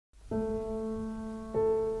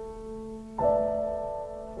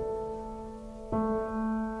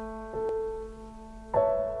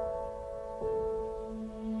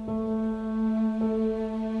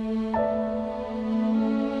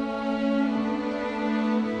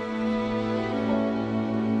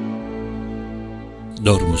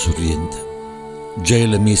Dorme Surriento,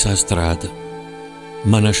 ggelo messa a strata,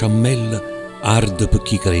 ma una sciammella arde per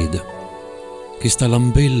chi crede. Questa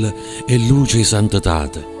lampèlla è luce e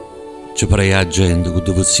santètate, ci preja gente con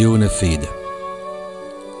ddevuzzione e ffede.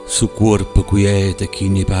 Succuorpo quieto e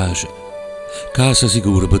chini pace, casa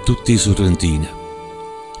sicura per tutti i surrentine.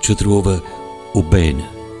 Ci truove bbene,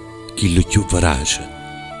 chillo più verace,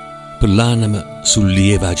 per l'anima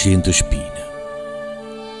solleva a 100 spine.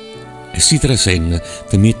 E si trasenna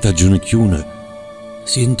ti mette a ginocchione,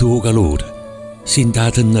 sento il calore, sento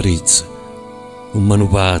la tenerezza, un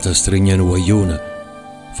manupata stregna una guagliona,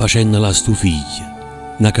 facendo la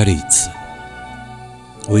stufiglia, una carezza.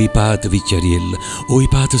 Oje Pate vecchiariella, Oje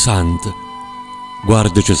Pate Santo,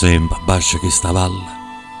 guardaci sempre, bascia che sta valle.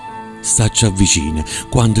 Stacci avvicina,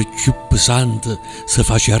 quando più pesante si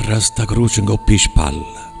face arrasta croce ncopp'ê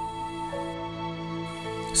spalle.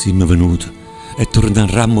 Siamo venuti e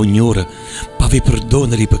torneremo ogni ora per vi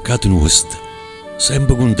perdonare i peccati nostri,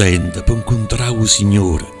 sempre contenta per incontrare il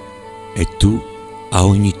Signore, e tu a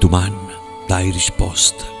ogni domanda dai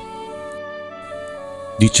risposta.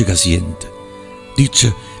 Dice che siente,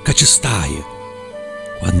 dice che ci stai,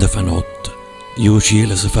 quando fa notte e il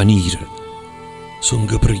cielo si fa nero, sono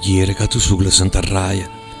che preghiere che tu sole si interraia,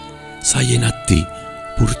 sai in a te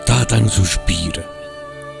portata in sospiro.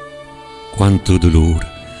 Quanto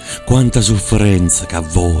dolore, quanta sofferenza che a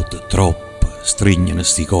volte, troppo, stringono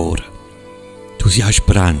sti cuore. Tu sia la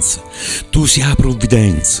speranza, tu sia la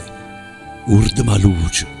provvidenza, urdami la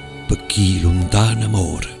luce per chi lontano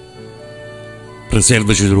muore.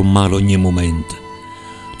 Preservaci dal male ogni momento,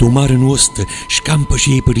 tu mare nostro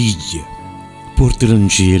scampaci i perigli, portala in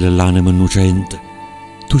cielo l'anima innocente,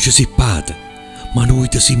 tu ci sei Pate, ma noi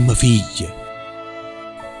ti siamo figli.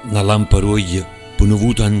 Una lamparoglia, per una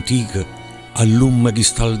vuta antica, all'umma che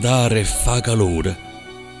scaldare e fa calore,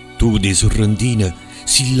 tu di surrentine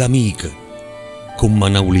sei l'amica, come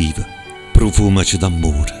una oliva, profumaci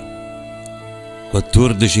d'amore.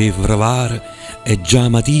 14 febbraio è già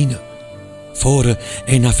mattina, fuori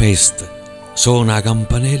è una festa, suona la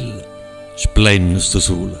campanella, splende sto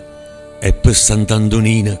sole, e per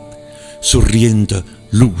Sant'Antonina sorriente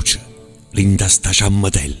luce l'inda sta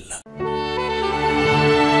ciammatella.